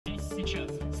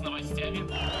Подведем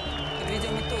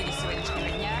итоги сегодняшнего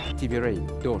дня. TVRain,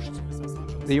 Дождь,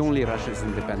 the only Russia's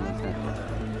independent network.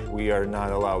 We are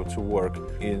not allowed to work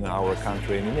in our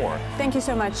country anymore. Thank you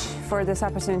so much for this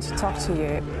opportunity to talk to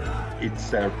you.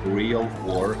 It's a real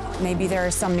war. Maybe there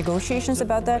are some negotiations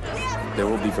about that. There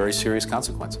will be very serious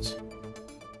consequences.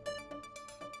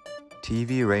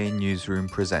 TVRain Newsroom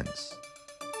presents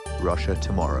Russia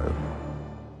Tomorrow.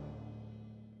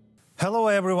 Hello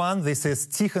everyone, this is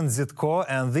Tikhon Zitko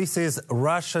and this is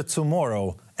Russia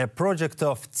Tomorrow, a project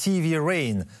of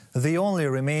TVRain, the only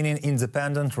remaining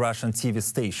independent Russian TV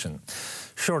station.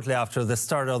 Shortly after the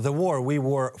start of the war, we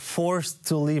were forced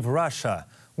to leave Russia.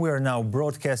 We are now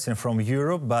broadcasting from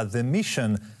Europe, but the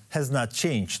mission has not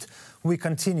changed. We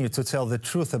continue to tell the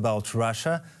truth about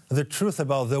Russia, the truth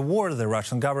about the war the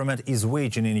Russian government is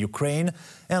waging in Ukraine,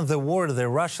 and the war the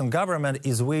Russian government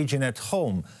is waging at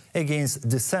home against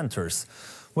dissenters.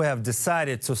 We have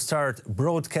decided to start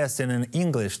broadcasting in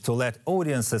English to let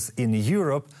audiences in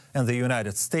Europe and the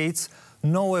United States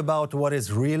know about what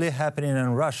is really happening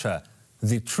in Russia,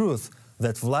 the truth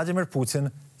that Vladimir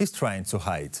Putin is trying to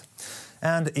hide.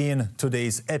 And in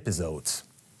today's episode,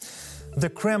 the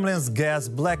Kremlin's gas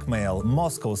blackmail,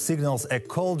 Moscow signals a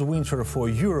cold winter for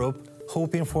Europe,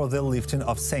 hoping for the lifting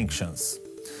of sanctions.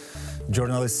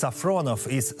 Journalist Safronov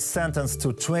is sentenced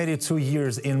to 22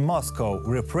 years in Moscow.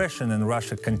 Repression in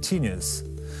Russia continues.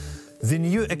 The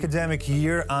new academic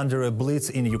year under a blitz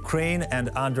in Ukraine and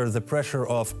under the pressure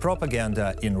of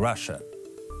propaganda in Russia.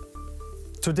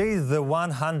 Today is the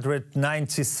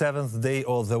 197th day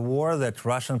of the war that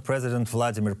Russian President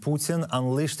Vladimir Putin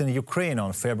unleashed in Ukraine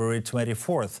on February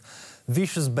 24th.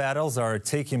 Vicious battles are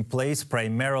taking place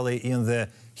primarily in the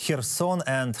Kherson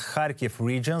and Kharkiv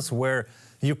regions, where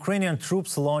Ukrainian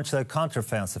troops launched a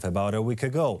counteroffensive about a week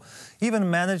ago, even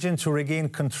managing to regain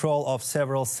control of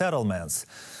several settlements.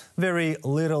 Very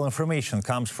little information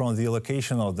comes from the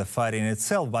location of the fighting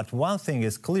itself, but one thing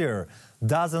is clear: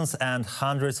 dozens and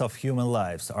hundreds of human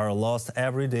lives are lost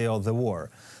every day of the war.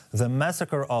 The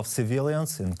massacre of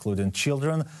civilians, including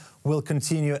children, will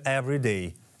continue every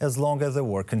day as long as the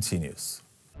war continues.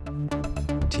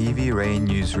 TVRain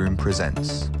Newsroom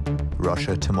presents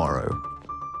Russia Tomorrow.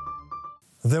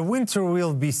 The winter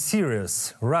will be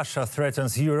serious. Russia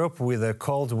threatens Europe with a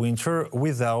cold winter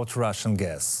without Russian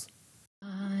gas.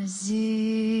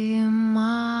 Зима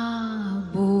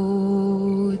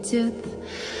будет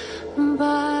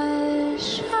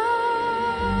большая,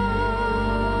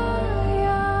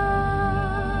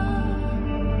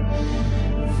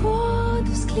 вот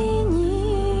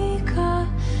взгляни-ка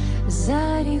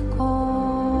за рекой.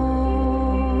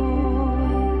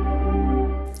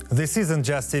 This isn't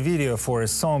just a video for a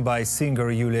song by singer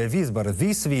Yulia Vizbar.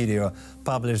 This video,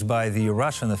 published by the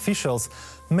Russian officials,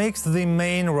 makes the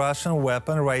main Russian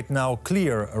weapon right now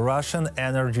clear: Russian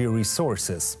energy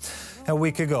resources. A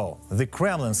week ago, the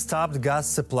Kremlin stopped gas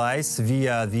supplies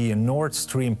via the Nord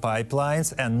Stream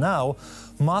pipelines, and now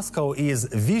Moscow is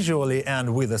visually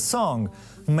and with a song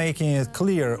making it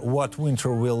clear what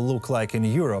winter will look like in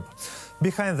Europe.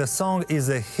 Behind the song is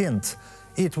a hint: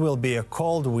 it will be a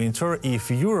cold winter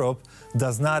if Europe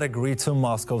does not agree to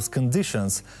Moscow's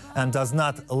conditions and does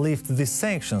not lift the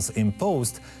sanctions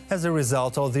imposed as a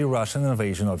result of the Russian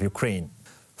invasion of Ukraine.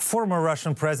 Former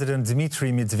Russian President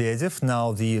Dmitry Medvedev,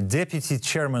 now the deputy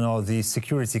chairman of the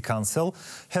Security Council,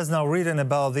 has now written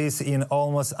about this in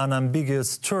almost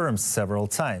unambiguous terms several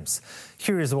times.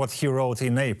 Here is what he wrote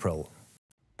in April.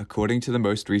 According to the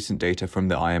most recent data from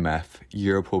the IMF,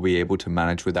 Europe will be able to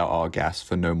manage without our gas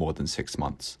for no more than 6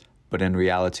 months. But in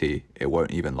reality, it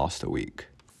won't even last a week.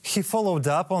 He followed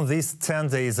up on this 10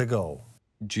 days ago.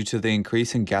 Due to the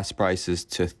increase in gas prices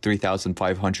to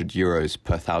 3,500 euros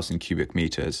per 1,000 cubic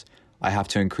meters, I have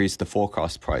to increase the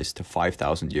forecast price to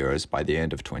 5,000 euros by the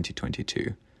end of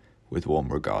 2022. With warm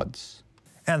regards.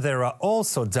 And there are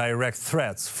also direct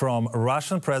threats from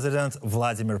Russian President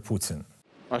Vladimir Putin.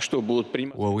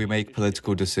 Will we make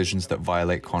political decisions that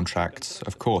violate contracts?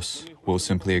 Of course, we'll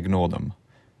simply ignore them.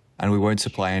 And we won't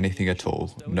supply anything at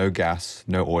all. No gas,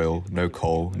 no oil, no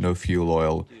coal, no fuel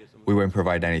oil. We won't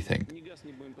provide anything.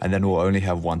 And then we'll only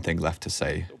have one thing left to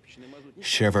say.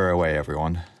 Shiver away,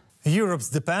 everyone. Europe's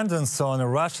dependence on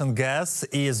Russian gas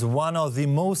is one of the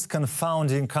most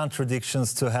confounding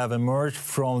contradictions to have emerged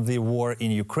from the war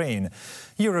in Ukraine.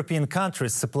 European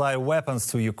countries supply weapons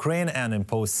to Ukraine and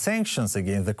impose sanctions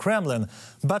against the Kremlin,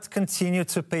 but continue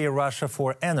to pay Russia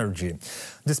for energy.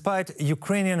 Despite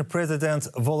Ukrainian President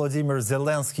Volodymyr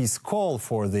Zelensky's call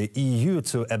for the EU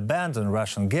to abandon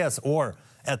Russian gas or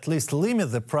at least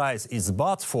limit the price it's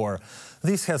bought for.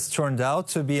 This has turned out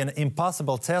to be an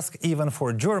impossible task even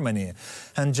for Germany.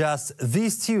 And just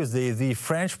this Tuesday, the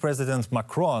French President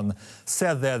Macron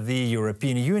said that the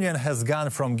European Union has gone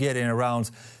from getting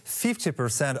around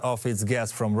 50% of its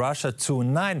gas from Russia to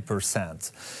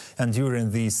 9%. And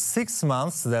during the 6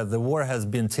 months that the war has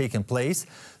been taking place,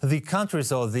 the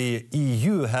countries of the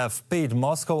EU have paid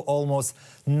Moscow almost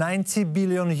 90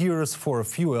 billion euros for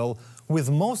fuel, with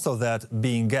most of that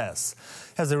being gas.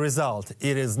 As a result,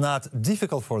 it is not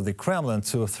difficult for the Kremlin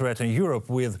to threaten Europe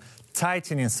with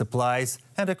tightening supplies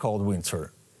and a cold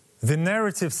winter. The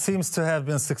narrative seems to have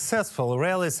been successful.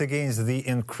 Rallies against the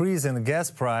increase in gas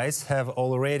price have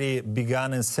already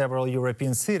begun in several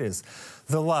European cities.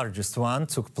 The largest one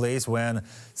took place when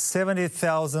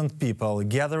 70,000 people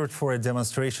gathered for a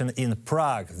demonstration in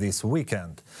Prague this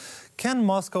weekend. Can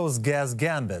Moscow's gas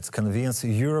gambit convince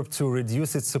Europe to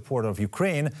reduce its support of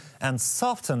Ukraine and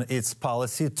soften its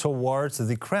policy towards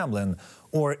the Kremlin?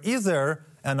 Or is there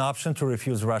an option to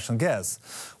refuse Russian gas?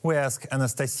 We ask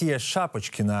Anastasia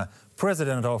Shapochkina,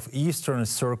 president of Eastern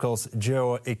Circle's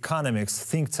geoeconomics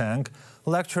think tank,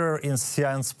 lecturer in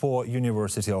Sciences Po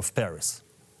University of Paris.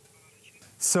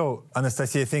 So,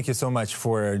 Anastasia, thank you so much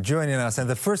for joining us. And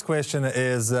the first question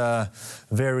is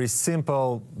very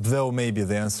simple, though maybe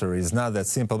the answer is not that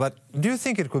simple. But do you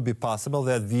think it could be possible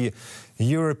that the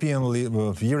European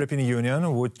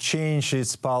Union would change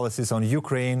its policies on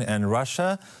Ukraine and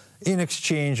Russia in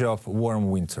exchange of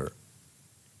warm winter?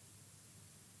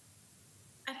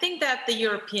 I think that the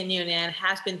European Union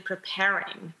has been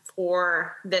preparing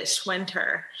for this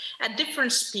winter at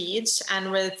different speeds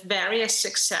and with various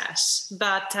success.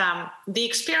 But the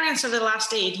experience of the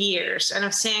last 8 years and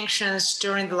of sanctions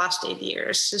during the last 8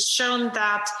 years has shown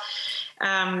that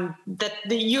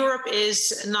Europe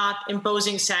is not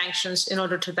imposing sanctions in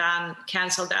order to then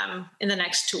cancel them in the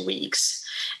next 2 weeks.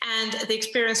 And the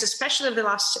experience, especially of the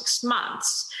last 6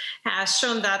 months, has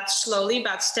shown that slowly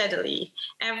but steadily,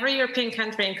 every European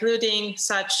country, including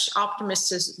such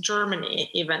optimists as Germany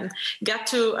even, got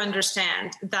to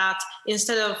understand that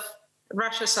instead of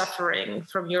Russia suffering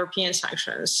from European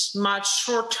sanctions much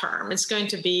short term, it's going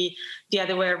to be the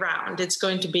other way around. It's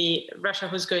going to be Russia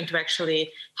who's going to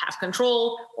actually have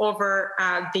control over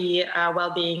the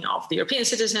well-being of the European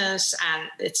citizens and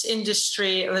its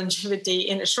industry longevity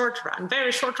in the short run.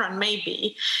 Very short run,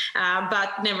 maybe,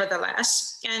 but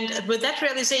nevertheless. And with that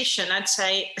realization, I'd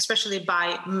say, especially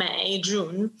by May,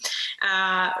 June,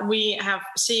 we have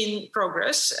seen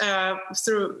progress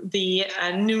through the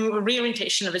new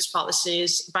reorientation of its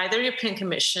policies by the European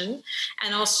Commission,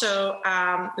 and also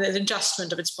the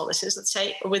adjustment of its policies, let's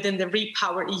say, within the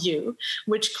Repower EU,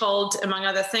 which called, among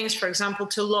other things, for example,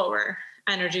 to lower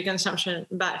energy consumption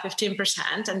by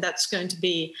 15%, and that's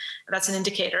an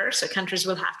indicator, so countries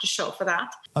will have to show for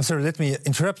that. I'm sorry, let me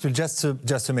interrupt you just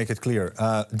to make it clear.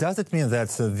 Does it mean that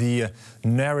the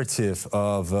narrative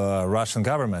of Russian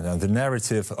government and the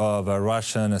narrative of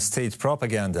Russian state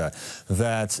propaganda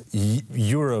that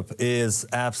Europe is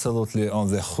absolutely on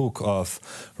the hook of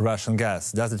Russian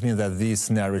gas, does it mean that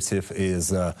this narrative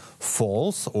is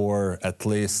false or at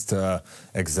least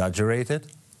exaggerated?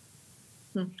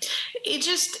 It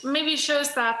just maybe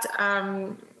shows that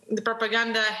the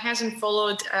propaganda hasn't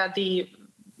followed the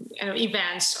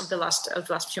events of the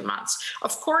last few months.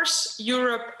 Of course,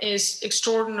 Europe is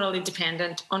extraordinarily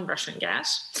dependent on Russian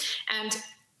gas, and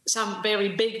some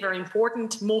very big, very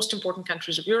important, most important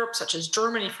countries of Europe, such as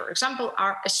Germany, for example,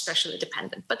 are especially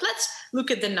dependent. But let's look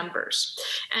at the numbers.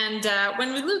 And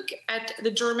when we look at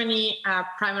the Germany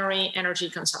primary energy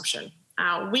consumption,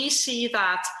 we see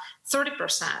that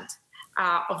 30%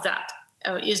 of that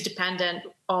is dependent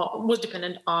on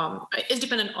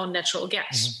natural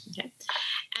gas. Mm-hmm. Okay?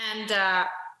 And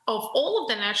of all of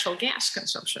the natural gas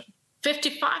consumption,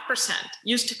 55%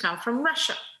 used to come from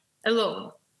Russia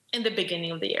alone in the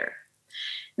beginning of the year.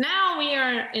 Now we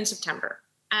are in September,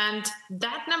 and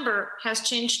that number has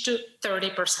changed to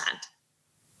 30%.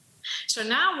 So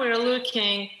now we're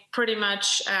looking pretty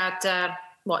much at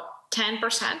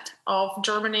 10% of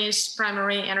Germany's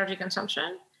primary energy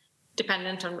consumption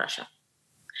dependent on Russia.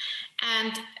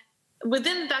 And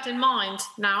within that in mind,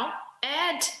 now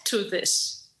add to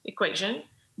this equation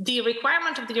the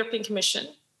requirement of the European Commission,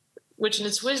 which in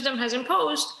its wisdom has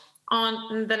imposed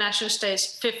on the nation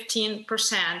states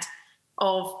 15%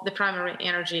 of the primary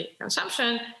energy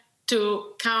consumption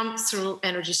to come through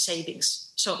energy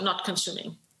savings, so not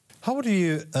consuming. How would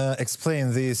you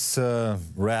explain these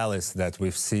rallies that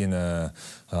we've seen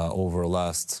over the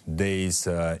last days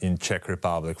in Czech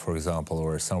Republic, for example,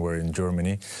 or somewhere in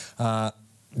Germany?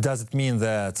 Does it mean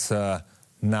that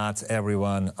not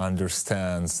everyone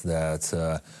understands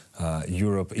that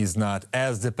Europe is not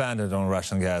as dependent on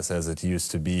Russian gas as it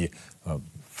used to be,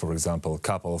 for example, a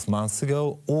couple of months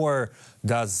ago? Or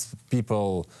does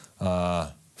people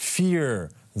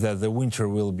fear that the winter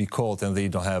will be cold and they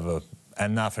don't have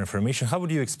enough information? How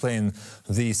would you explain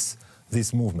these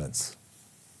movements?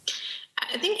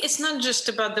 I think it's not just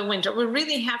about the winter. We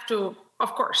really have to,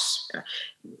 of course,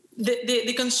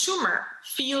 the consumer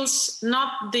feels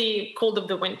not the cold of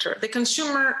the winter. The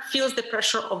consumer feels the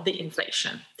pressure of the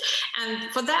inflation.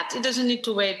 And for that, it doesn't need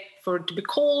to wait for it to be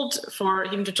cold, for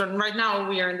him to turn. Right now,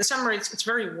 we are in the summer. It's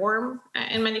very warm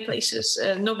in many places.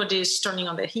 Nobody is turning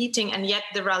on the heating, and yet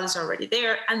the rally is already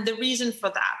there. And the reason for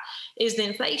that is the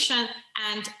inflation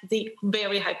and the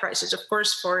very high prices, of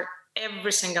course, for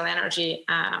every single energy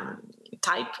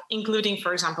type, including,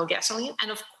 for example, gasoline. And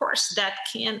of course, that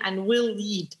can and will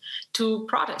lead to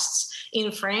protests.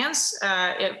 In France,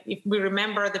 if we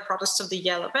remember the protests of the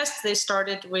Yellow Vests, they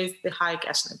started with the high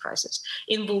gasoline prices.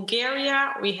 In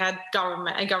Bulgaria, we had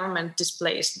a government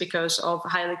displaced because of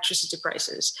high electricity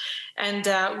prices. And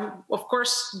of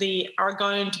course, there are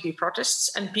going to be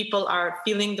protests, and people are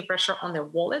feeling the pressure on their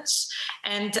wallets.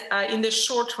 And in the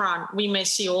short run, we may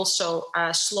see also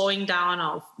slowing down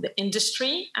of the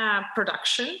industry production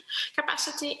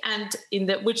capacity, and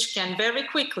which can very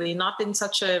quickly, not in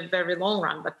such a very long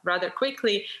run, but rather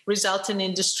quickly result in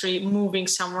industry moving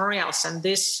somewhere else. And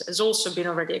this has also been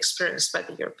already experienced by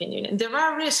the European Union. There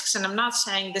are risks, and I'm not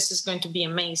saying this is going to be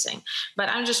amazing, but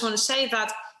I just want to say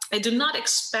that I do not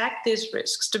expect these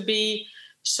risks to be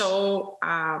so,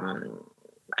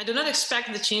 I do not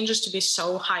expect the changes to be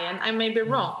so high, and I may be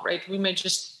wrong, right? We may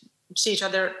just see each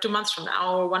other 2 months from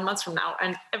now or 1 month from now,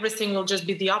 and everything will just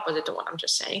be the opposite of what I'm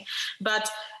just saying. But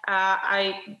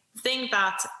I think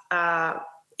that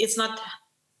it's not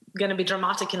going to be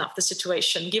dramatic enough, the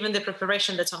situation, given the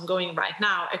preparation that's ongoing right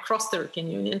now across the European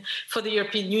Union, for the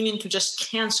European Union to just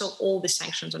cancel all the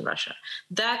sanctions on Russia.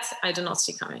 That I do not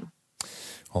see coming.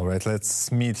 All right,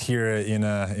 let's meet here in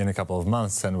a couple of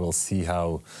months, and we'll see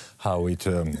how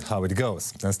it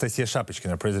goes. Anastasia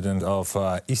Shapechkina, president of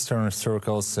Eastern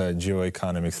Circle's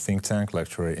geoeconomics think tank,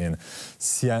 lecturer in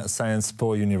Sciences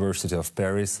Po University of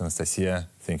Paris. Anastasia,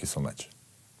 thank you so much.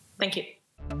 Thank you.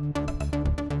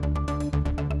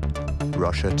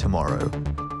 Russia tomorrow.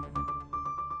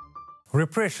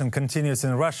 Repression continues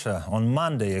in Russia. On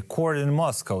Monday, a court in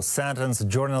Moscow sentenced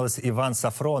journalist Ivan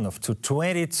Safronov to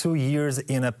 22 years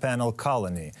in a penal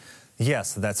colony.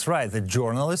 Yes, that's right, the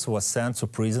journalist was sent to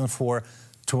prison for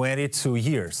 22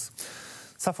 years.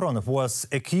 Safronov was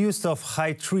accused of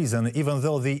high treason, even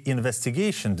though the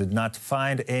investigation did not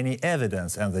find any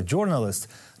evidence and the journalist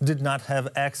did not have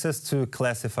access to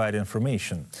classified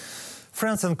information.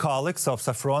 Friends and colleagues of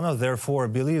Safronov therefore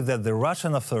believe that the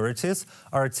Russian authorities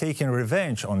are taking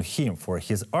revenge on him for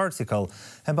his article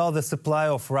about the supply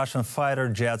of Russian fighter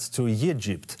jets to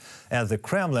Egypt, as the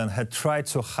Kremlin had tried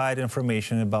to hide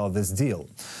information about this deal.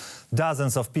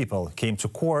 Dozens of people came to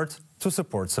court to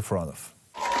support Safronov.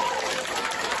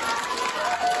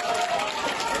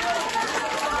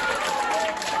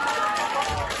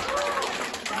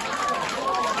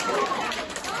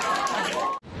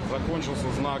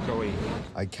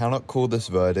 I cannot call this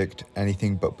verdict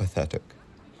anything but pathetic.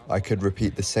 I could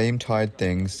repeat the same tired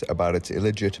things about its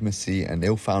illegitimacy and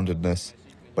ill-foundedness,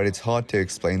 but it's hard to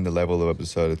explain the level of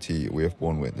absurdity we have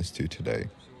borne witness to today.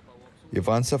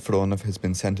 Ivan Safronov has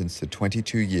been sentenced to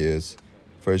 22 years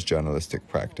for his journalistic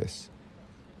practice.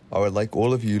 I would like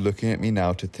all of you looking at me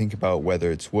now to think about whether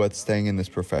it's worth staying in this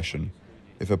profession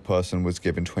if a person was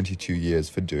given 22 years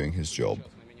for doing his job.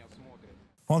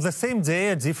 On the same day,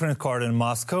 a different court in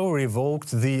Moscow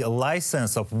revoked the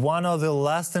license of one of the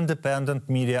last independent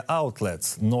media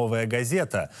outlets, Novaya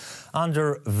Gazeta,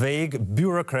 under vague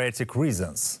bureaucratic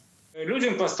reasons. They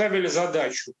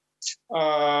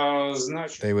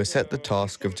were set the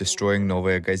task of destroying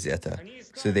Novaya Gazeta,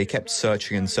 so they kept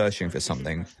searching and searching for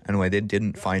something, and when they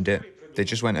didn't find it, they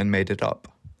just went and made it up.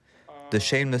 The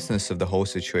shamelessness of the whole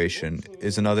situation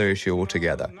is another issue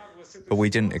altogether, but we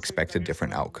didn't expect a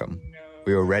different outcome.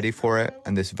 We were ready for it,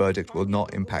 and this verdict will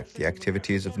not impact the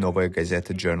activities of Novaya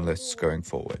Gazeta journalists going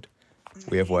forward.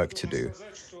 We have work to do.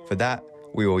 For that,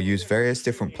 we will use various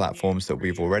different platforms that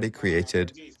we've already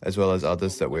created, as well as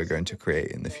others that we're going to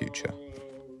create in the future.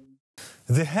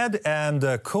 The head and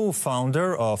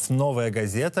co-founder of Novaya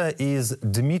Gazeta is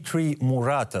Dmitry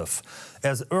Muratov.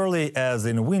 As early as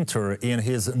in winter, in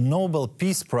his Nobel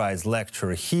Peace Prize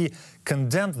lecture, he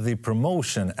condemned the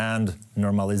promotion and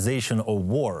normalization of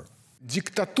war.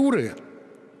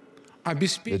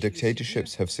 The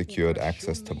dictatorships have secured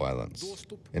access to violence.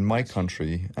 In my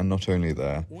country, and not only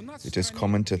there, it is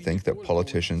common to think that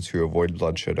politicians who avoid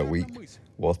bloodshed are weak,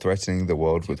 while threatening the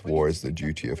world with war is the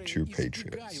duty of true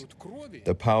patriots.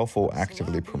 The powerful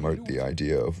actively promote the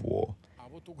idea of war.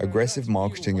 Aggressive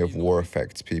marketing of war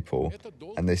affects people,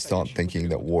 and they start thinking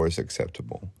that war is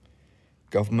acceptable.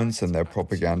 Governments and their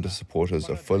propaganda supporters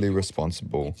are fully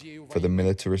responsible for the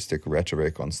militaristic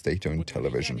rhetoric on state-owned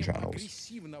television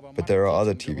channels. But there are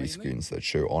other TV screens that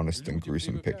show honest and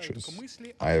gruesome pictures.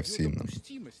 I have seen them.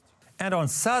 And on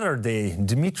Saturday,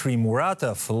 Dmitry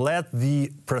Muratov led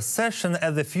the procession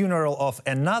at the funeral of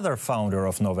another founder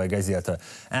of Novaya Gazeta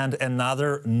and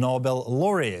another Nobel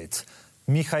laureate,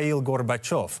 Mikhail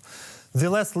Gorbachev. The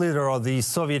last leader of the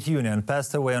Soviet Union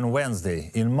passed away on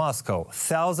Wednesday in Moscow.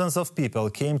 Thousands of people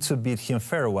came to bid him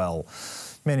farewell.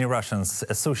 Many Russians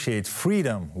associate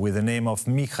freedom with the name of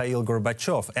Mikhail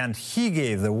Gorbachev, and he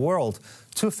gave the world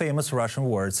two famous Russian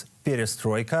words,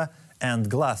 perestroika and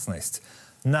glasnost.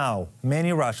 Now,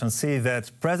 many Russians say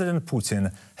that President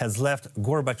Putin has left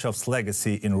Gorbachev's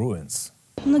legacy in ruins.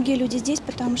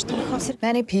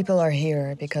 Many people are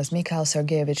here because Mikhail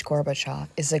Sergeyevich Gorbachev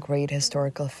is a great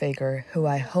historical figure who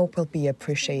I hope will be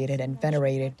appreciated and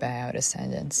venerated by our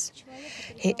descendants.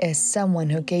 He is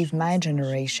someone who gave my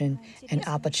generation an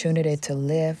opportunity to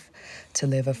live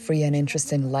a free and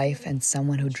interesting life, and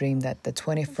someone who dreamed that the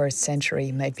 21st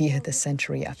century might be the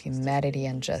century of humanity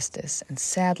and justice. And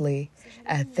sadly,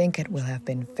 I think it will have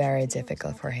been very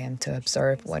difficult for him to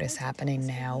observe what is happening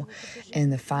now in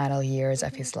the final years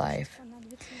of his life.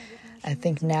 I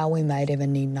think now we might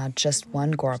even need not just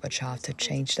one Gorbachev to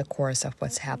change the course of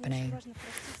what's happening.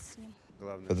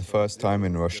 For the first time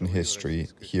in Russian history,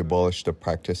 he abolished the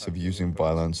practice of using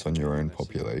violence on your own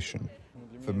population.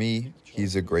 For me,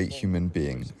 he's a great human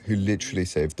being who literally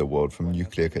saved the world from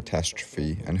nuclear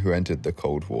catastrophe and who ended the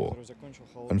Cold War.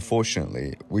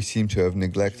 Unfortunately, we seem to have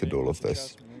neglected all of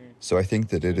this, so I think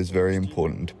that it is very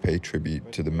important to pay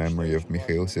tribute to the memory of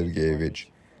Mikhail Sergeyevich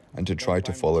and to try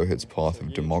to follow his path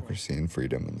of democracy and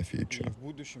freedom in the future.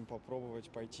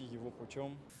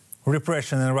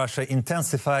 Repression in Russia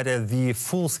intensified as the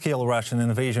full-scale Russian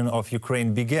invasion of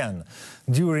Ukraine began.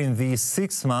 During the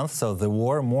 6 months of the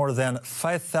war, more than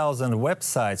 5,000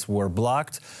 websites were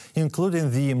blocked,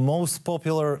 including the most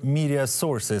popular media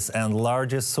sources and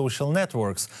largest social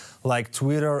networks like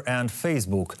Twitter and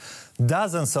Facebook.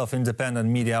 Dozens of independent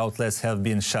media outlets have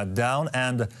been shut down,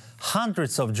 and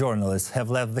hundreds of journalists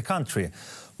have left the country.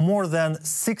 More than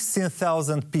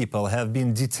 16,000 people have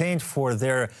been detained for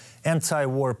their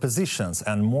anti-war positions,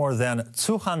 and more than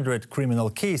 200 criminal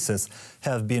cases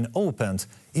have been opened.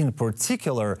 In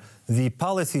particular, the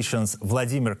politicians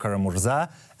Vladimir Kara-Murza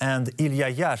and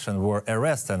Ilya Yashin were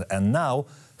arrested and now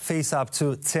face up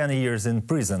to 10 years in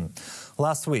prison.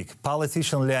 Last week,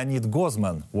 politician Leonid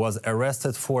Gozman was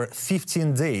arrested for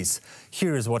 15 days.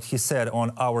 Here is what he said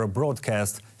on our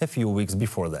broadcast a few weeks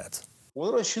before that.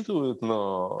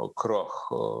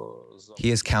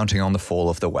 He is counting on the fall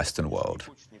of the Western world.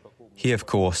 He, of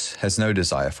course, has no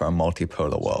desire for a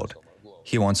multipolar world.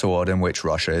 He wants a world in which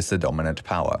Russia is the dominant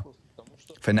power.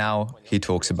 For now, he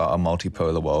talks about a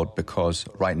multipolar world because,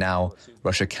 right now,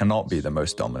 Russia cannot be the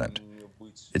most dominant.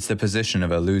 It's the position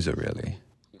of a loser, really.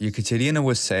 Yekaterina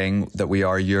was saying that we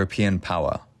are a European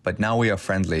power, but now we are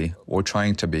friendly, or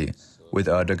trying to be, with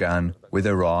Erdogan, with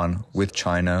Iran, with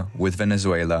China, with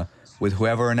Venezuela, with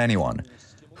whoever and anyone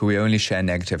who we only share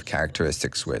negative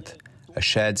characteristics with, a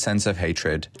shared sense of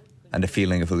hatred and a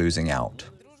feeling of losing out.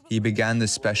 He began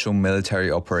this special military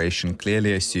operation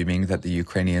clearly assuming that the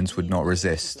Ukrainians would not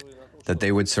resist, that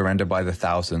they would surrender by the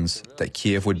thousands, that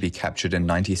Kiev would be captured in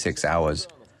 96 hours,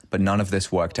 but none of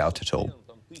this worked out at all,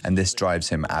 and this drives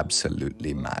him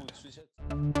absolutely mad.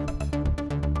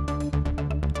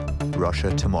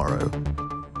 Russia tomorrow.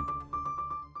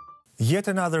 Yet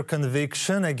another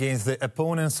conviction against the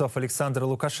opponents of Alexander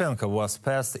Lukashenko was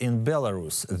passed in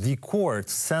Belarus. The court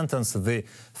sentenced the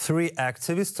 3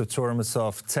 activists to terms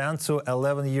of 10 to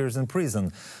 11 years in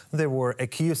prison. They were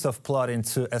accused of plotting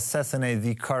to assassinate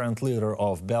the current leader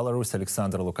of Belarus,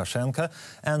 Alexander Lukashenko,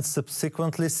 and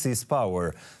subsequently seize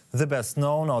power. The best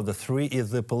known of the 3 is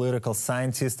the political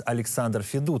scientist Alexander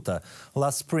Feduta.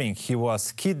 Last spring, he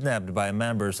was kidnapped by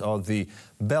members of the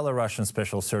Belarusian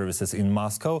special services in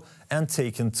Moscow and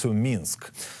taken to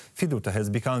Minsk. Feduta has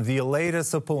become the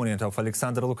latest opponent of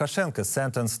Alexander Lukashenko,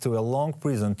 sentenced to a long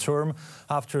prison term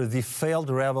after the failed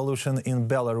revolution in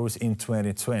Belarus in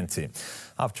 2020.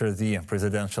 After the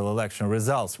presidential election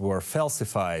results were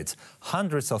falsified,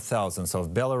 hundreds of thousands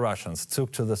of Belarusians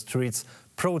took to the streets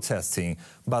protesting,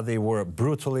 but they were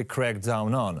brutally cracked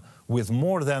down on, with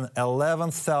more than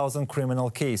 11,000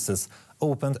 criminal cases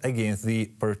opened against the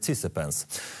participants.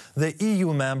 The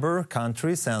EU member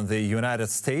countries and the United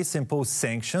States imposed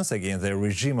sanctions against the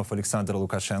regime of Alexander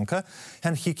Lukashenko,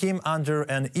 and he came under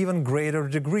an even greater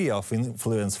degree of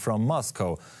influence from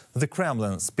Moscow. The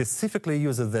Kremlin specifically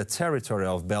uses the territory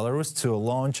of Belarus to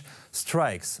launch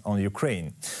strikes on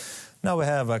Ukraine. Now we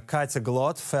have Katya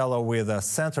Glot, fellow with the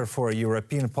Center for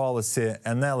European Policy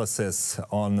Analysis,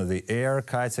 on the air.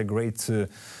 Katya, great to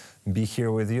be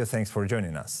here with you. Thanks for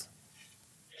joining us.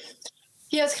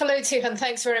 Yes, hello, Tihan.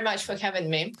 Thanks very much for having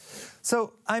me. So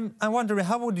I'm wondering,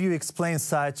 how would you explain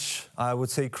such, I would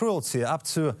say, cruelty? Up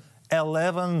to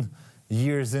 11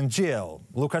 years in jail.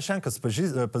 Lukashenko's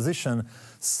position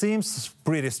seems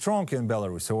pretty strong in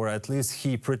Belarus, or at least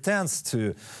he pretends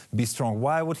to be strong.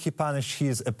 Why would he punish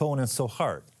his opponents so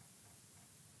hard?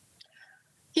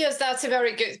 Yes, that's a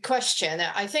very good question.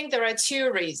 I think there are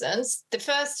two reasons. The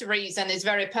first reason is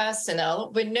very personal.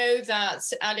 We know that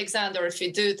Alexander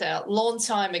Fiduta, a long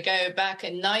time ago, back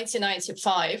in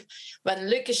 1995, when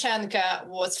Lukashenko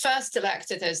was first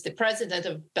elected as the president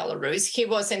of Belarus, he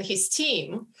was in his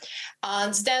team.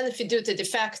 And then Fiduta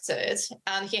defected,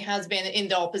 and he has been in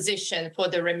the opposition for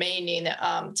the remaining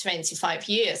 25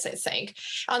 years, I think.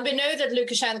 And we know that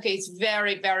Lukashenko is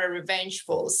very, very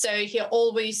revengeful. So he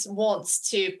always wants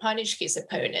to punish his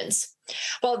opponents.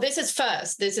 Well, this is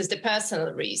first. This is the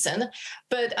personal reason.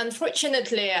 But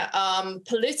unfortunately,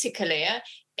 politically,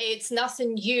 it's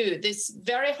nothing new. This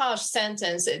very harsh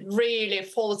sentence, it really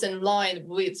falls in line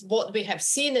with what we have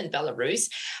seen in Belarus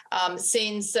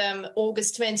since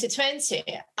August 2020.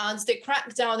 And the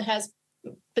crackdown has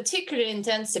particularly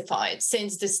intensified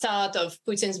since the start of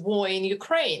Putin's war in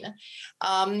Ukraine.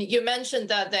 You mentioned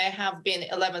that there have been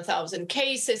 11,000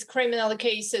 cases, criminal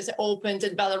cases opened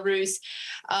in Belarus.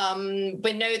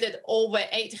 We know that over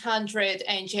 800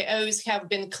 NGOs have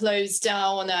been closed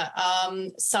down.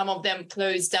 Some of them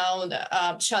closed down,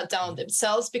 shut down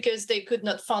themselves because they could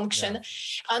not function. Yeah.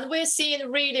 And we're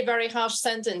seeing really very harsh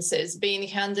sentences being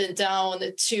handed down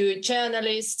to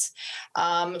journalists.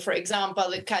 For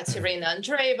example, Katerina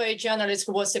Andreeva, a journalist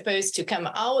who was supposed to come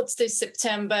out this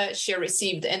September, she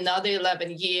received another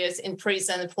 11 years in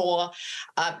prison for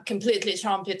completely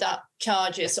trumped up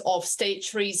charges of state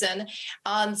treason.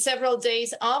 And several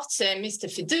days after Mr.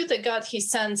 Fiduta got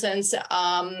his sentence,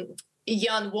 a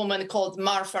young woman called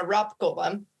Marfa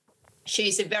Rabkova,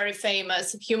 she's a very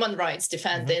famous human rights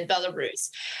defender in Belarus.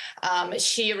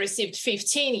 She received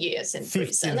 15 years in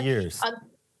prison. 15 years.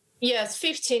 Yes,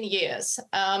 15 years.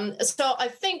 So I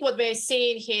think what we're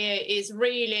seeing here is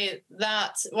really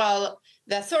that, well,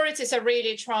 the authorities are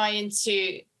really trying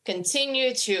to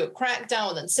continue to crack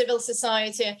down on civil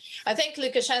society. I think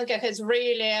Lukashenko has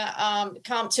really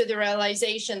come to the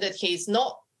realization that he's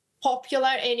not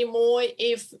popular anymore.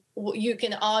 If you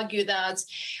can argue that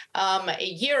a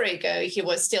year ago he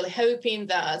was still hoping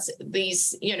that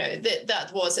these,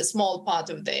 that was a small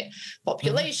part of the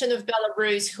population of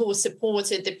Belarus who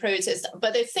supported the protest.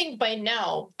 But I think by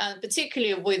now, and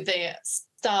particularly with the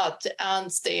start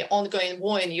and the ongoing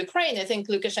war in Ukraine, I think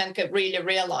Lukashenko really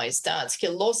realized that he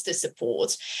lost the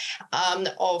support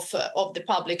of the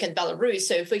public in Belarus.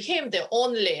 So for him, the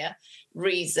only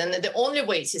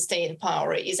way to stay in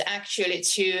power is actually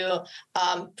to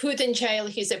put in jail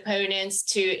his opponents,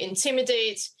 to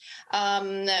intimidate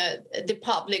the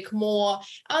public more,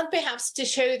 and perhaps to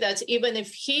show that even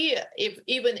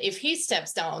if he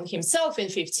steps down himself in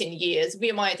 15 years,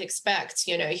 we might expect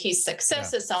his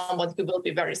successor, someone who will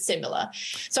be very similar.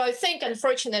 So I think,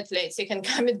 unfortunately,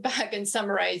 coming back and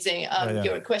summarizing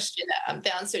your question,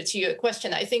 the answer to your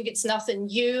question, I think it's nothing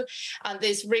new, and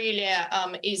this really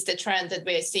is the trend that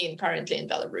we're seeing currently in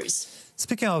Belarus.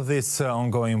 Speaking of this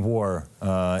ongoing war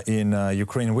in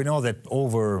Ukraine, we know that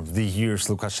over the years,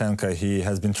 Lukashenko, he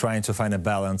has been trying to find a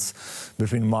balance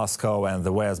between Moscow and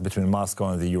the West, between Moscow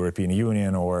and the European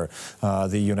Union or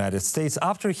the United States.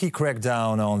 After he cracked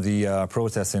down on the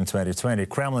protests in 2020,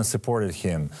 Kremlin supported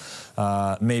him.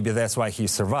 Maybe that's why he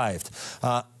survived.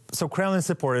 So Kremlin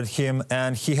supported him,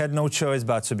 and he had no choice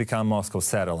but to become Moscow's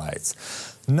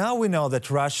satellites. Now we know that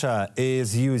Russia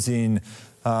is using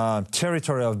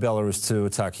territory of Belarus to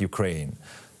attack Ukraine.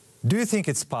 Do you think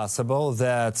it's possible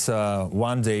that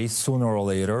one day, sooner or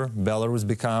later, Belarus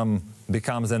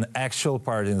becomes an actual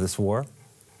part in this war?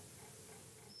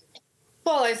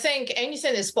 Well, I think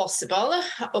anything is possible.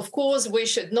 Of course, we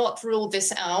should not rule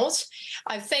this out.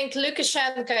 I think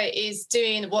Lukashenko is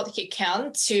doing what he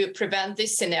can to prevent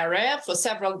this scenario for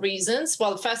several reasons.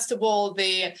 Well, first of all,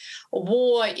 the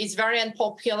war is very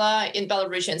unpopular in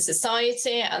Belarusian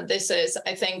society. And this is,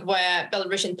 I think, where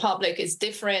Belarusian public is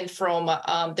different from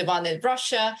the one in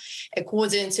Russia,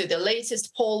 according to the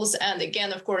latest polls. And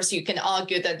again, of course, you can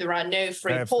argue that there are no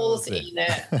free polls in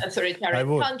an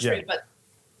authoritarian country, but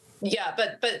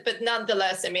but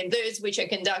nonetheless, I mean, those which are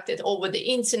conducted over the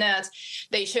internet,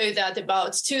 they show that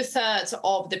about 2/3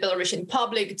 of the Belarusian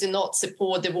public do not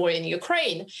support the war in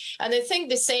Ukraine. And I think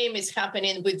the same is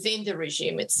happening within the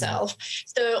regime itself.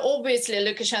 So obviously,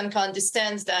 Lukashenko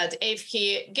understands that if he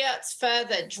gets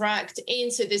further dragged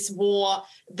into this war,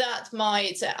 that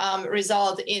might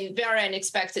result in very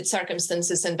unexpected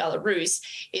circumstances in Belarus.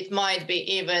 It might be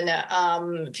even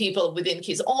people within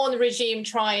his own regime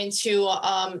trying to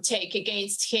take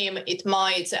against him. It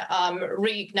might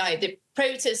reignite the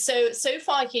protests. So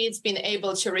far, he's been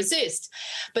able to resist,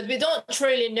 but we don't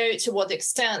really know to what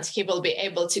extent he will be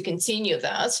able to continue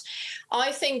that.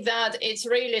 I think that it's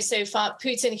really so far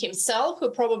Putin himself who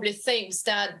probably thinks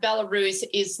that Belarus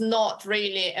is not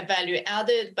really a value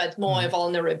added, but more a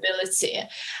vulnerability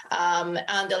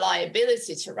and a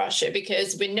liability to Russia,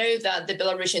 because we know that the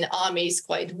Belarusian army is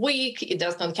quite weak. It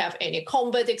does not have any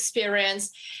combat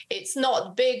experience. It's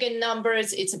not big in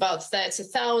numbers. It's about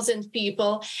 30,000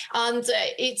 people. And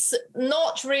it's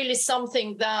not really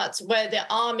something that where the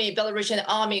army, Belarusian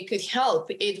army could help.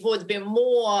 It would be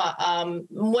more,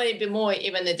 maybe more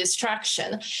even a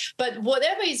distraction. But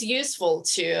whatever is useful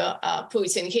to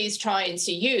Putin, he's trying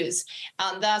to use.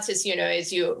 And that is, you know,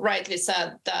 as you rightly said,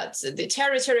 that the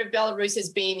territory of Belarus is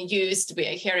being used. We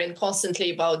are hearing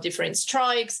constantly about different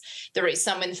strikes. There is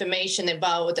some information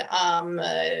about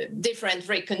different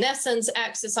reconnaissance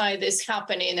exercises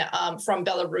happening from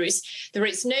Belarus. There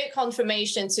is no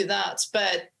confirmation to that,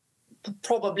 but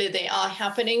probably they are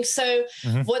happening. So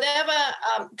whatever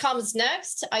comes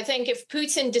next, I think if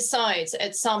Putin decides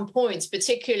at some point,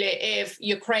 particularly if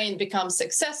Ukraine becomes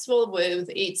successful with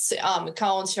its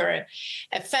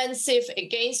counter-offensive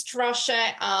against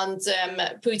Russia, and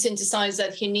Putin decides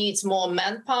that he needs more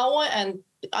manpower, and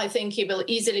I think he will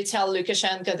easily tell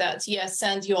Lukashenko that, yes,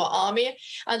 send your army,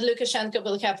 and Lukashenko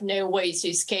will have no way to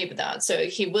escape that. So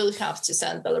he will have to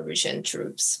send Belarusian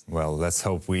troops. Well, let's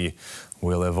hope we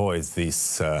will avoid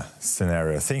this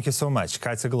scenario. Thank you so much,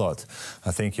 Katya Glot.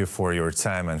 Thank you for your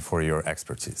time and for your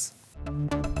expertise.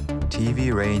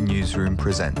 TVRain Newsroom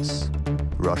presents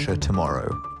Russia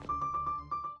Tomorrow.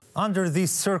 Under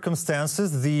these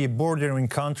circumstances, the bordering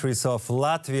countries of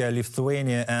Latvia,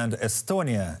 Lithuania and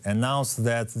Estonia announced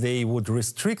that they would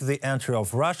restrict the entry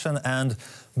of Russian and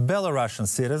Belarusian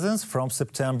citizens from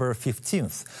September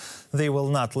 15th. They will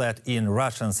not let in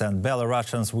Russians and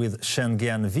Belarusians with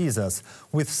Schengen visas,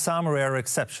 with some rare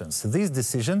exceptions. This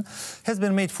decision has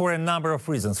been made for a number of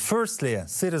reasons. Firstly,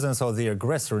 citizens of the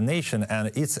aggressor nation and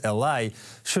its ally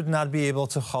should not be able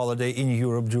to holiday in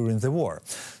Europe during the war.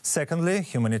 Secondly,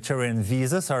 humanitarian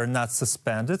visas are not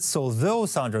suspended, so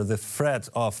those under the threat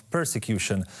of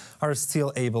persecution are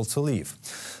still able to leave.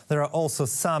 There are also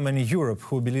some in Europe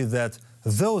who believe that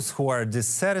those who are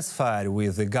dissatisfied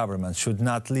with the government should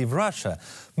not leave Russia,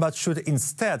 but should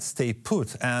instead stay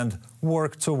put and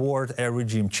work toward a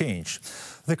regime change.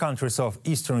 The countries of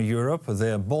Eastern Europe,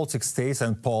 the Baltic states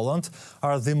and Poland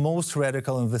are the most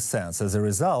radical in this sense. As a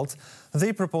result,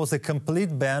 they propose a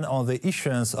complete ban on the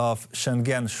issuance of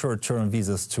Schengen short-term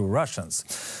visas to Russians.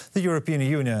 The European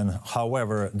Union,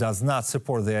 however, does not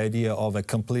support the idea of a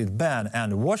complete ban,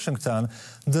 and Washington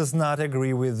does not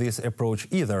agree with this approach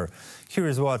either. Here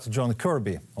is what John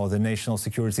Kirby of the National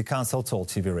Security Council told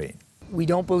TVRain. We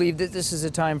don't believe that this is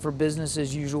a time for business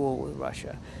as usual with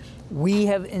Russia. We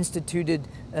have instituted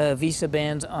visa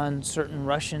bans on certain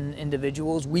Russian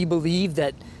individuals. We believe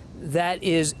that that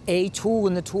is a tool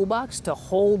in the toolbox to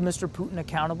hold Mr. Putin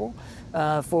accountable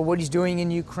for what he's doing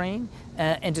in Ukraine,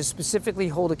 and to specifically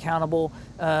hold accountable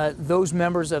those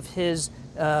members of his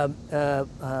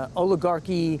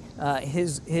oligarchy,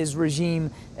 his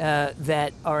regime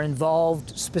that are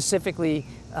involved specifically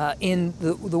in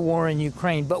the war in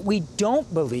Ukraine. But we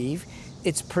don't believe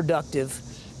it's productive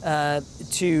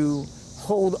to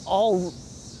hold all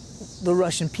the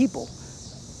Russian people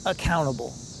accountable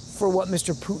for what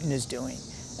Mr. Putin is doing.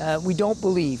 We don't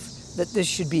believe that this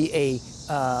should be a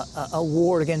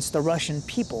war against the Russian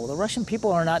people. The Russian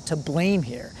people are not to blame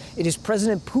here. It is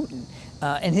President Putin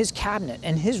and his cabinet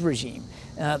and his regime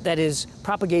that is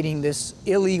propagating this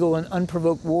illegal and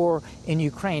unprovoked war in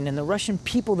Ukraine, and the Russian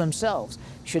people themselves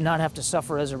should not have to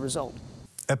suffer as a result.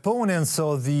 Opponents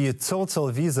of the total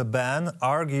visa ban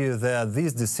argue that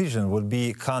this decision would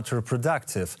be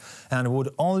counterproductive and would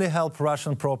only help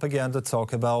Russian propaganda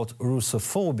talk about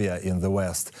Russophobia in the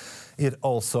West. It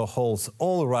also holds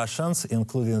all Russians,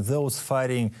 including those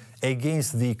fighting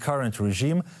against the current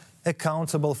regime,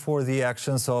 accountable for the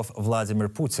actions of Vladimir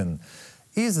Putin.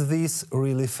 Is this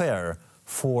really fair?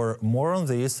 For more on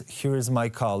this, here is my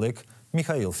colleague,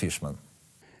 Mikhail Fishman.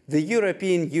 The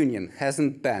European Union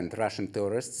hasn't banned Russian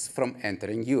tourists from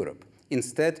entering Europe.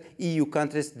 Instead, EU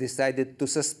countries decided to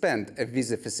suspend a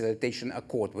visa facilitation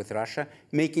accord with Russia,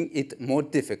 making it more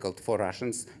difficult for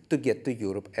Russians to get to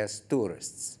Europe as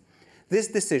tourists. This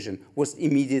decision was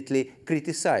immediately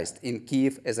criticized in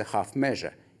Kiev as a half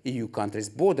measure. EU countries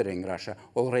bordering Russia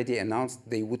already announced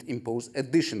they would impose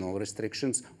additional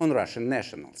restrictions on Russian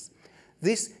nationals.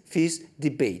 This fierce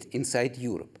debate inside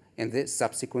Europe and the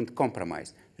subsequent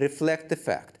compromise reflect the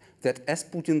fact that as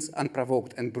Putin's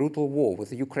unprovoked and brutal war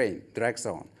with Ukraine drags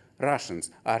on, Russians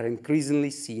are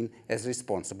increasingly seen as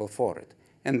responsible for it,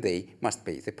 and they must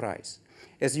pay the price.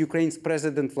 As Ukraine's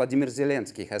President Vladimir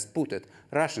Zelensky has put it,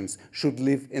 Russians should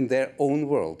live in their own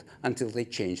world until they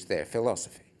change their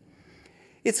philosophy.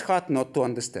 It's hard not to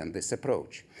understand this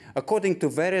approach. According to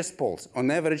various polls,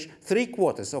 on average,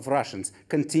 3/4 of Russians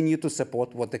continue to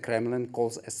support what the Kremlin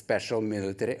calls a special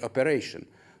military operation.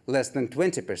 Less than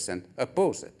 20%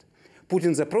 oppose it.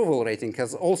 Putin's approval rating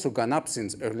has also gone up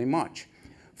since early March.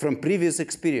 From previous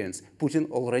experience, Putin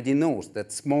already knows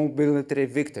that small military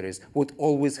victories would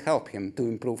always help him to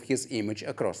improve his image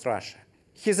across Russia.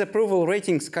 His approval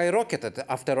rating skyrocketed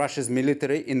after Russia's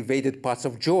military invaded parts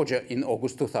of Georgia in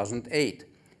August 2008.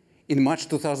 In March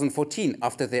 2014,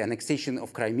 after the annexation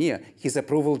of Crimea, his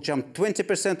approval jumped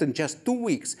 20% in just 2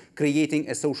 weeks, creating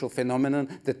a social phenomenon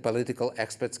that political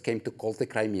experts came to call the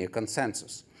Crimea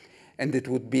consensus. And it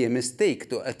would be a mistake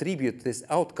to attribute this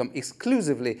outcome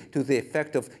exclusively to the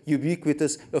effect of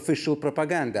ubiquitous official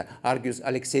propaganda, argues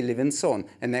Alexei Levinson,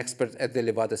 an expert at the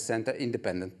Levada Center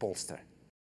independent pollster.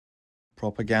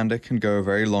 Propaganda can go a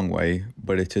very long way,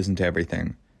 but it isn't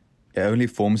everything. It only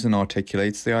forms and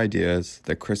articulates the ideas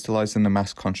that crystallize in the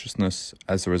mass consciousness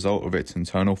as a result of its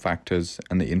internal factors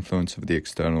and the influence of the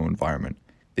external environment.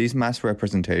 These mass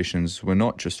representations were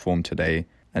not just formed today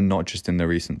and not just in the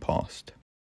recent past.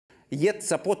 Yet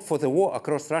support for the war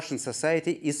across Russian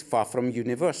society is far from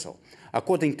universal.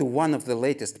 According to one of the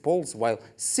latest polls, while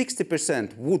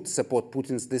 60% would support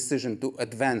Putin's decision to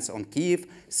advance on Kiev,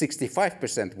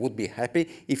 65% would be happy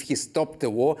if he stopped the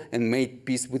war and made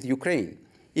peace with Ukraine.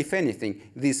 If anything,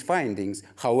 these findings,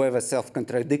 however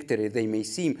self-contradictory they may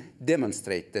seem,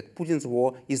 demonstrate that Putin's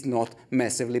war is not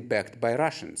massively backed by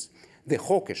Russians. The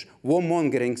hawkish,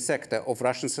 warmongering sector of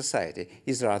Russian society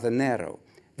is rather narrow.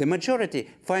 The majority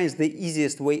finds the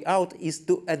easiest way out is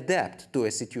to adapt to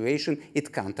a situation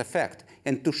it can't affect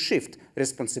and to shift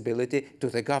responsibility to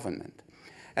the government.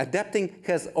 Adapting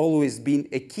has always been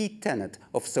a key tenet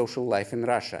of social life in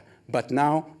Russia, but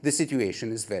now the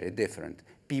situation is very different.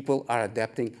 People are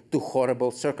adapting to horrible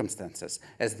circumstances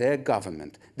as their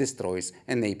government destroys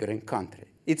a neighboring country.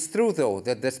 It's true, though,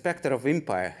 that the specter of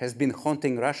empire has been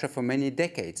haunting Russia for many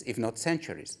decades, if not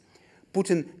centuries.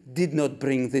 Putin did not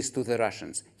bring this to the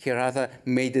Russians. He rather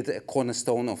made it a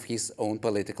cornerstone of his own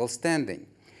political standing.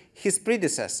 His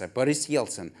predecessor, Boris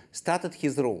Yeltsin, started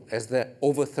his rule as the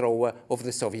overthrower of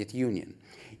the Soviet Union.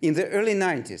 In the early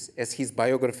 90s, as his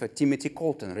biographer Timothy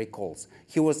Colton recalls,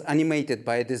 he was animated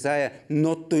by a desire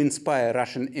not to inspire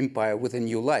Russian empire with a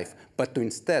new life, but to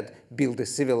instead build a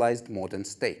civilized modern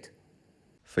state.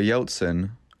 For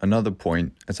Yeltsin, another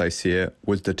point, as I see it,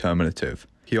 was determinative.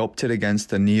 He opted against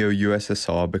the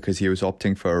neo-USSR because he was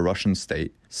opting for a Russian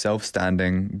state,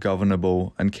 self-standing,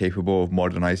 governable, and capable of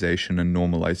modernization and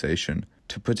normalization.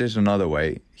 To put it another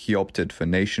way, he opted for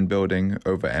nation-building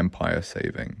over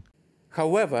empire-saving.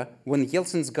 However, when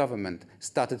Yeltsin's government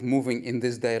started moving in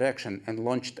this direction and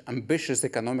launched ambitious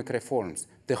economic reforms,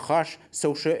 the harsh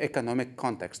socio-economic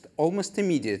context almost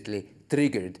immediately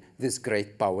triggered this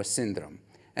great power syndrome.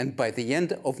 And by the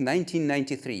end of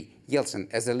 1993, Yeltsin,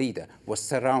 as a leader, was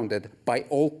surrounded by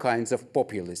all kinds of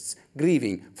populists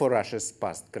grieving for Russia's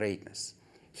past greatness.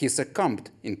 He succumbed,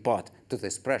 in part, to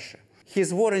this pressure.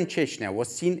 His war in Chechnya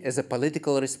was seen as a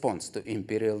political response to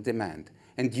imperial demand.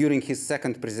 And during his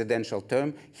second presidential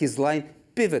term, his line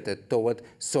pivoted toward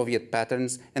Soviet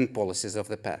patterns and policies of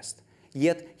the past.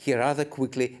 Yet he rather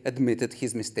quickly admitted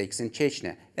his mistakes in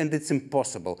Chechnya, and it's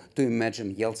impossible to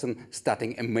imagine Yeltsin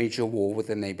starting a major war with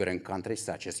a neighboring country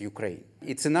such as Ukraine.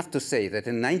 It's enough to say that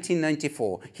in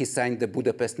 1994 he signed the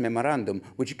Budapest Memorandum,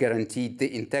 which guaranteed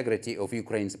the integrity of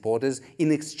Ukraine's borders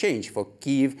in exchange for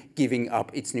Kyiv giving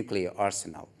up its nuclear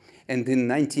arsenal. And in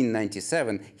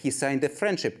 1997, he signed a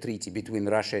friendship treaty between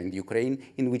Russia and Ukraine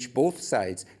in which both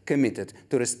sides committed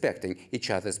to respecting each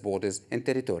other's borders and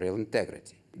territorial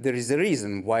integrity. There is a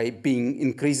reason why, being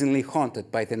increasingly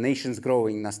haunted by the nation's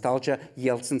growing nostalgia,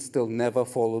 Yeltsin still never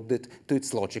followed it to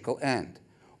its logical end.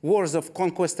 Wars of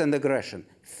conquest and aggression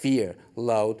fear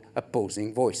loud,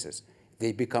 opposing voices.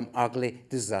 They become ugly,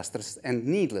 disastrous, and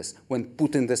needless when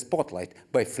put in the spotlight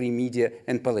by free media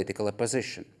and political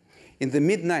opposition. In the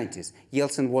mid-90s,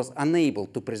 Yeltsin was unable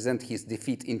to present his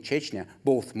defeat in Chechnya,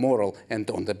 both moral and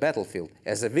on the battlefield,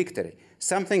 as a victory,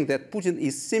 something that Putin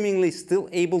is seemingly still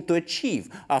able to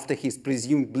achieve after his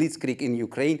presumed blitzkrieg in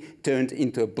Ukraine turned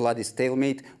into a bloody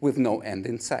stalemate with no end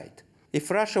in sight.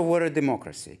 If Russia were a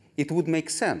democracy, it would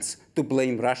make sense to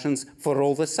blame Russians for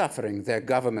all the suffering their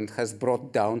government has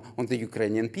brought down on the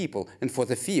Ukrainian people and for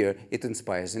the fear it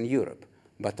inspires in Europe.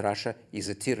 But Russia is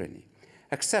a tyranny.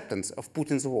 Acceptance of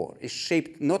Putin's war is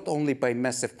shaped not only by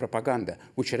massive propaganda,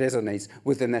 which resonates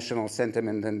with the national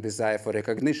sentiment and desire for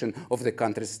recognition of the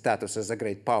country's status as a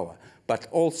great power, but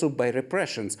also by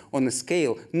repressions on a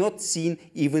scale not seen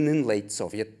even in late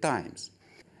Soviet times.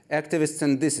 Activists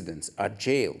and dissidents are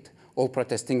jailed, all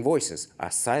protesting voices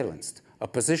are silenced,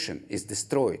 opposition is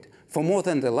destroyed. For more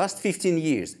than the last 15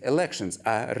 years, elections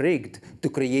are rigged to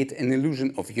create an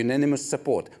illusion of unanimous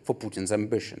support for Putin's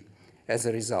ambition. As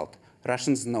a result,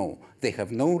 Russians know they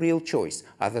have no real choice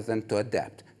other than to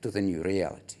adapt to the new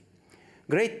reality.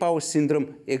 Great power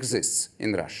syndrome exists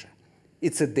in Russia.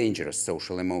 It's a dangerous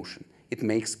social emotion. It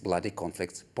makes bloody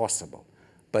conflicts possible.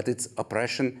 But it's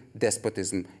oppression,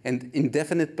 despotism, and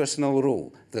indefinite personal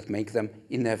rule that make them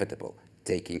inevitable,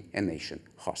 taking a nation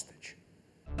hostage.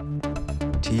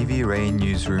 TVRain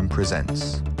Newsroom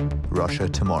presents Russia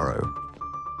Tomorrow.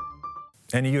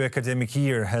 A new academic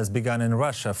year has begun in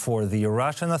Russia. For the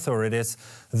Russian authorities,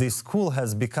 the school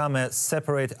has become a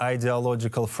separate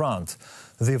ideological front.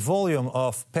 The volume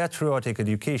of patriotic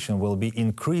education will be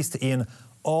increased in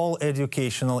all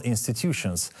educational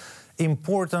institutions.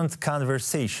 Important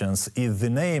Conversations is the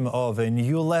name of a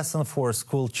new lesson for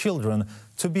school children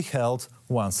to be held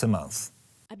once a month.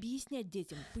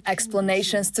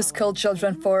 Explanations to school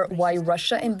children for why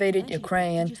Russia invaded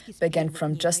Ukraine began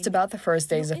from just about the first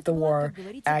days of the war,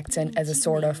 acting as a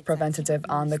sort of preventative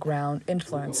on-the-ground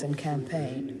influencing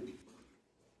campaign.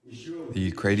 The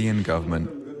Ukrainian government,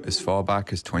 as far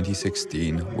back as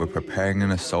 2016, were preparing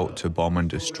an assault to bomb and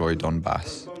destroy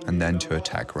Donbass, and then to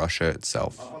attack Russia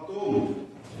itself.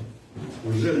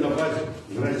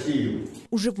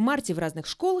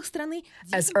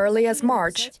 As early as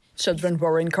March, children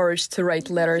were encouraged to write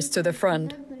letters to the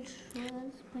front.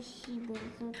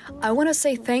 I want to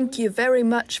say thank you very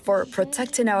much for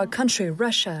protecting our country,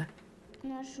 Russia.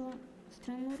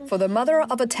 For the mother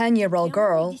of a 10-year-old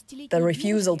girl, the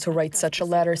refusal to write such a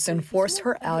letter soon forced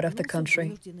her out of the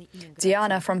country.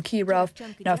 Diana from Kyiv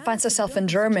now finds herself in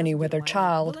Germany with her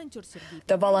child.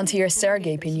 The volunteer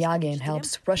Sergei Pinyagin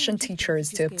helps Russian teachers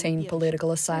to obtain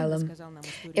political asylum.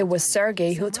 It was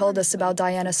Sergei who told us about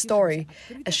Diana's story,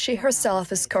 as she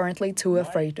herself is currently too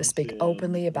afraid to speak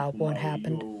openly about what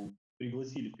happened.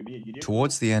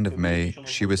 Towards the end of May,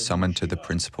 she was summoned to the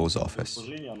principal's office.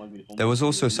 There was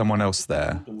also someone else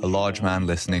there, a large man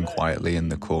listening quietly in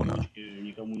the corner.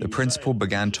 The principal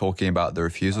began talking about the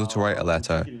refusal to write a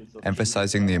letter,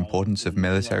 emphasizing the importance of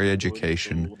military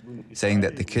education, saying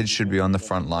that the kids should be on the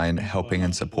front line helping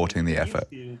and supporting the effort,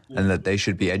 and that they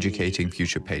should be educating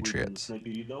future patriots.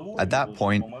 At that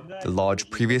point, the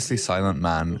large, previously silent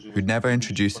man, who'd never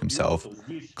introduced himself,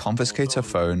 confiscates her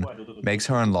phone, makes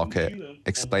her unlock it,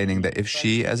 explaining that if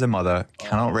she, as a mother,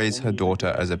 cannot raise her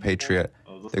daughter as a patriot,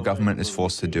 the government is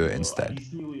forced to do it instead.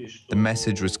 The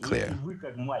message was clear.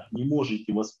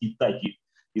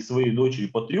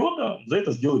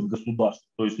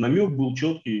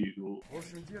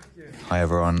 Hi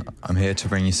everyone, I'm here to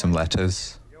bring you some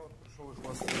letters.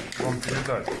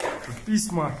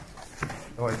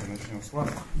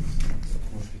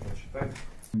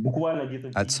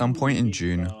 At some point in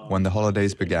June, when the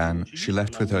holidays began, she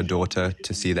left with her daughter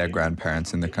to see their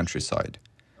grandparents in the countryside.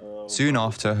 Soon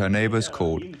after, her neighbors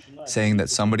called, saying that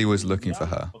somebody was looking for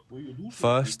her.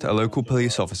 First, a local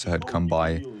police officer had come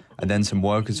by, and then some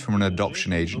workers from an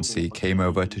adoption agency came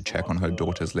over to check on her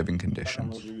daughter's living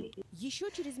conditions.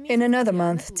 In another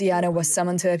month, Diana was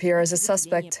summoned to appear as a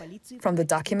suspect. From the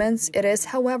documents, it is,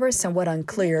 however, somewhat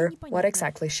unclear what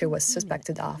exactly she was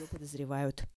suspected of.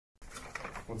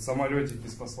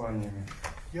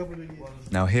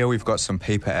 Now here we've got some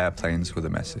paper airplanes with a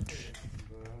message.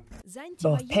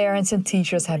 Both parents and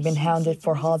teachers have been hounded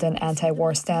for hard and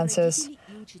anti-war stances.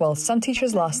 While some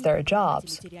teachers lost their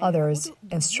jobs, others,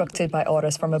 instructed by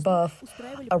orders from above,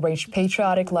 arranged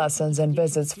patriotic lessons and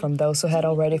visits from those who had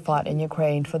already fought in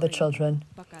Ukraine for the children.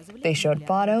 They showed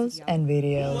photos and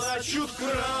videos.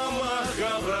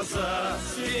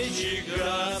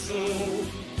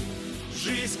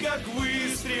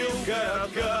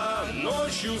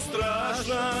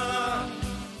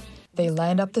 They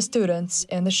lined up the students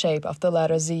in the shape of the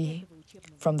letter Z.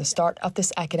 From the start of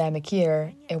this academic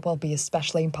year, it will be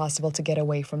especially impossible to get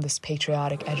away from this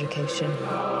patriotic education.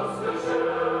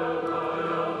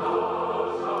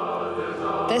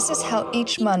 This is how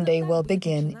each Monday will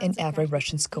begin in every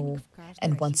Russian school.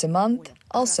 And once a month,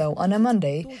 also on a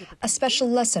Monday, a special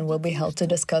lesson will be held to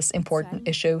discuss important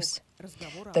issues.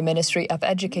 The Ministry of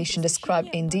Education described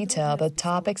in detail the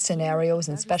topics, scenarios,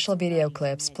 and special video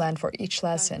clips planned for each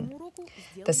lesson.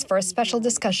 This first special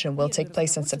discussion will take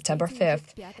place on September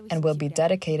 5th and will be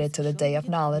dedicated to the Day of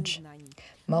Knowledge.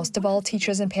 Most of all,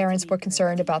 teachers and parents were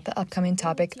concerned about the upcoming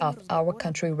topic of our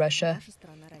country, Russia.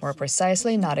 More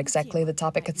precisely, not exactly the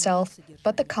topic itself,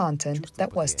 but the content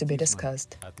that was to be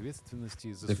discussed.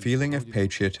 The feeling of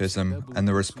patriotism and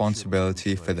the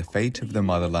responsibility for the fate of the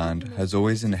motherland has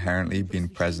always inherently been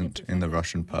present in the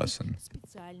Russian person.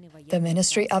 The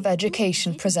Ministry of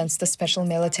Education presents the special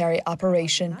military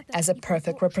operation as a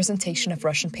perfect representation of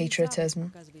Russian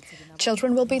patriotism.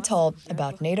 Children will be told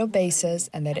about NATO bases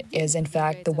and that it is, in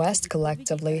fact, the West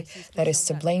collectively that is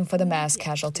to blame for the mass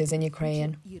casualties in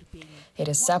Ukraine. It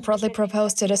is separately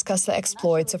proposed to discuss the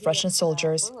exploits of Russian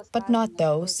soldiers, but not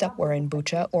those that were in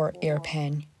Bucha or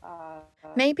Irpin.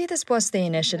 Maybe this was the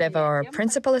initiative of our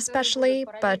principal especially,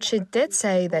 but she did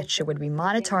say that she would be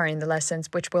monitoring the lessons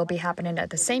which will be happening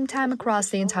at the same time across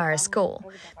the entire school,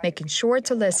 making sure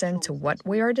to listen to what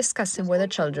we are discussing with the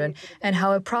children and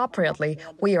how appropriately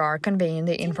we are conveying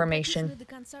the information.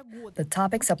 The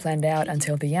topics are planned out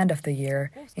until the end of the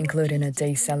year, including a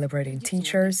day celebrating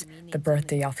teachers, the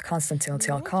birthday of Konstantin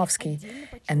Tsiolkovsky,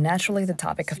 and naturally the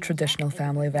topic of traditional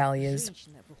family values.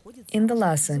 In the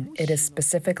lesson, it is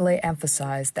specifically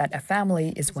emphasized that a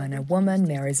family is when a woman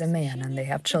marries a man and they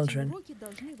have children.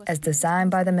 As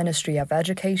designed by the Ministry of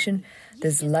Education,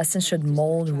 this lesson should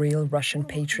mold real Russian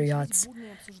patriots.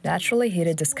 Naturally,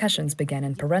 heated discussions began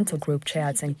in parental group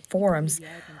chats and forums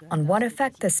on what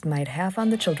effect this might have on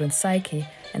the children's psyche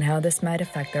and how this might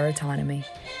affect their autonomy.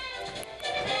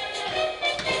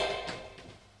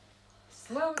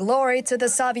 Glory to the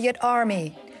Soviet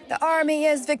Army! The army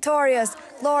is victorious!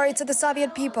 Glory to the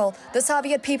Soviet people! The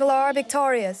Soviet people are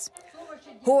victorious!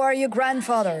 Who are your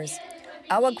grandfathers?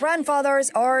 Our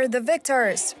grandfathers are the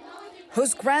victors!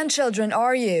 Whose grandchildren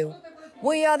are you?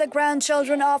 We are the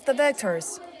grandchildren of the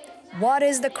victors! What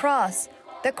is the cross?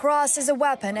 The cross is a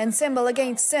weapon and symbol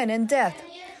against sin and death.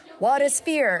 What is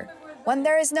fear? When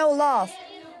there is no love.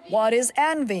 What is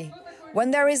envy?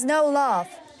 When there is no love.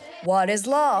 What is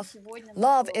love?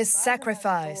 Love is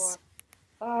sacrifice.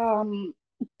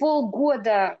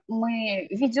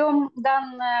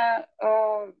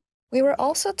 We were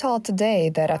also told today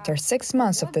that after 6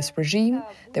 months of this regime,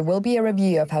 there will be a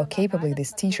review of how capably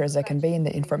these teachers are conveying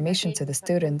the information to the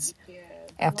students.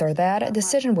 After that, a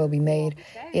decision will be made.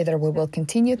 Either we will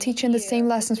continue teaching the same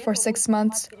lessons for 6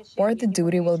 months, or the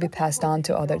duty will be passed on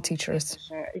to other teachers.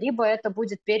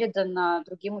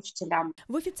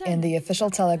 In the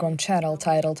official Telegram channel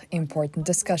titled Important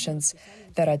Discussions,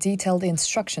 there are detailed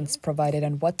instructions provided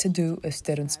on what to do if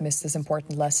students miss these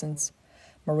important lessons.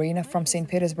 Marina from St.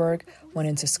 Petersburg went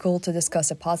into school to discuss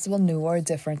a possible new or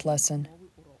different lesson.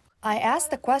 I asked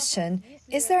the question,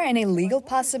 is there any legal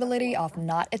possibility of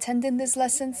not attending these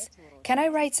lessons? Can I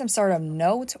write some sort of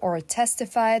note or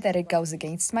testify that it goes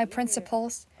against my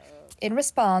principles? In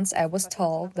response, I was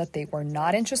told that they were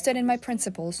not interested in my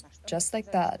principles, just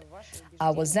like that.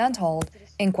 I was then told,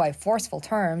 in quite forceful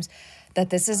terms, that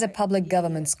this is a public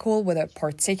government school with a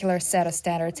particular set of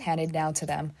standards handed down to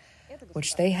them,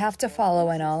 which they have to follow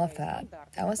and all of that.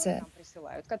 That was it.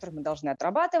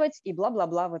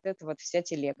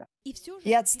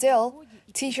 Yet still,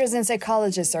 teachers and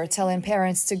psychologists are telling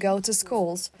parents to go to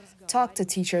schools, talk to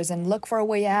teachers and look for a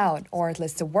way out, or at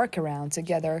least a workaround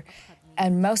together,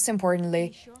 and most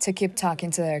importantly, to keep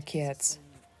talking to their kids.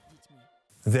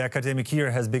 The academic year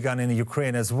has begun in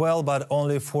Ukraine as well, but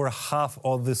only for half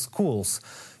of the schools.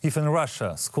 If in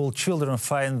Russia school children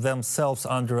find themselves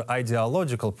under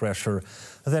ideological pressure,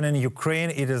 then in Ukraine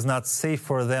it is not safe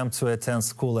for them to attend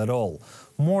school at all.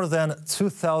 More than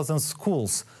 2,000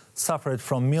 schools suffered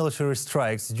from military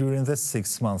strikes during the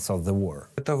 6 months of the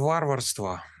war.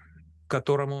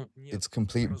 It's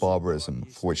complete barbarism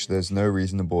for which there's no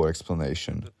reasonable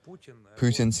explanation.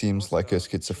 Putin seems like a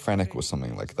schizophrenic or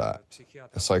something like that.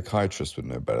 A psychiatrist would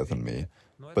know better than me.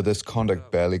 But this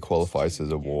conduct barely qualifies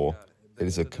as a war. It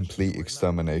is a complete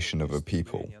extermination of a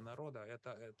people.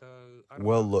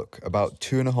 Well, look, about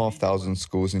 2,500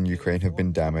 schools in Ukraine have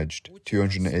been damaged,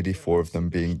 284 of them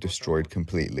being destroyed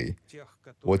completely.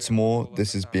 What's more,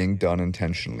 this is being done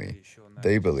intentionally.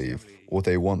 They believe, or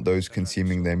they want those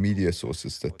consuming their media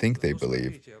sources to think they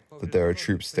believe, that there are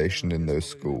troops stationed in those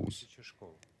schools.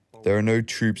 There are no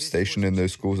troops stationed in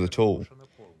those schools at all.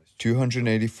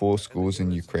 284 schools in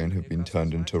Ukraine have been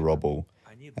turned into rubble,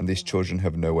 and these children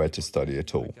have nowhere to study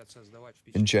at all.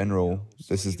 In general,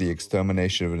 this is the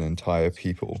extermination of an entire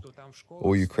people.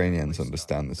 All Ukrainians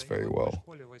understand this very well.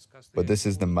 But this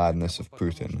is the madness of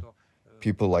Putin.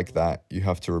 People like that you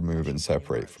have to remove and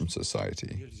separate from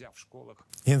society.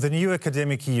 In the new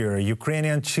academic year,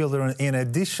 Ukrainian children, in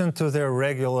addition to their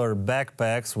regular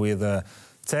backpacks with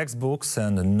textbooks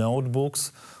and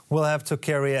notebooks, will have to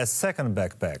carry a second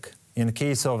backpack in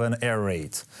case of an air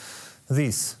raid.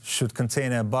 This should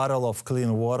contain a bottle of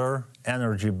clean water,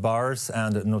 energy bars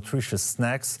and nutritious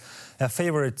snacks, a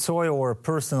favorite toy or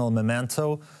personal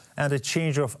memento, and a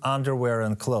change of underwear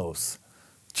and clothes.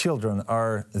 Children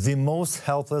are the most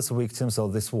helpless victims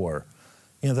of this war.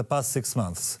 In the past 6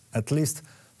 months, at least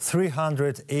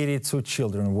 382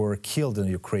 children were killed in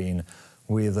Ukraine,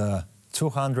 with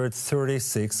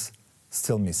 236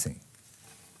 still missing.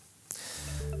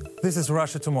 This is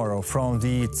Russia Tomorrow from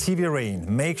the TVRain.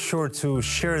 Make sure to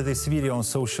share this video on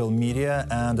social media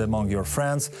and among your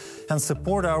friends, and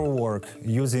support our work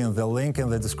using the link in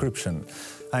the description.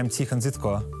 I'm Tikhon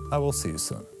Zitko. I will see you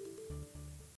soon.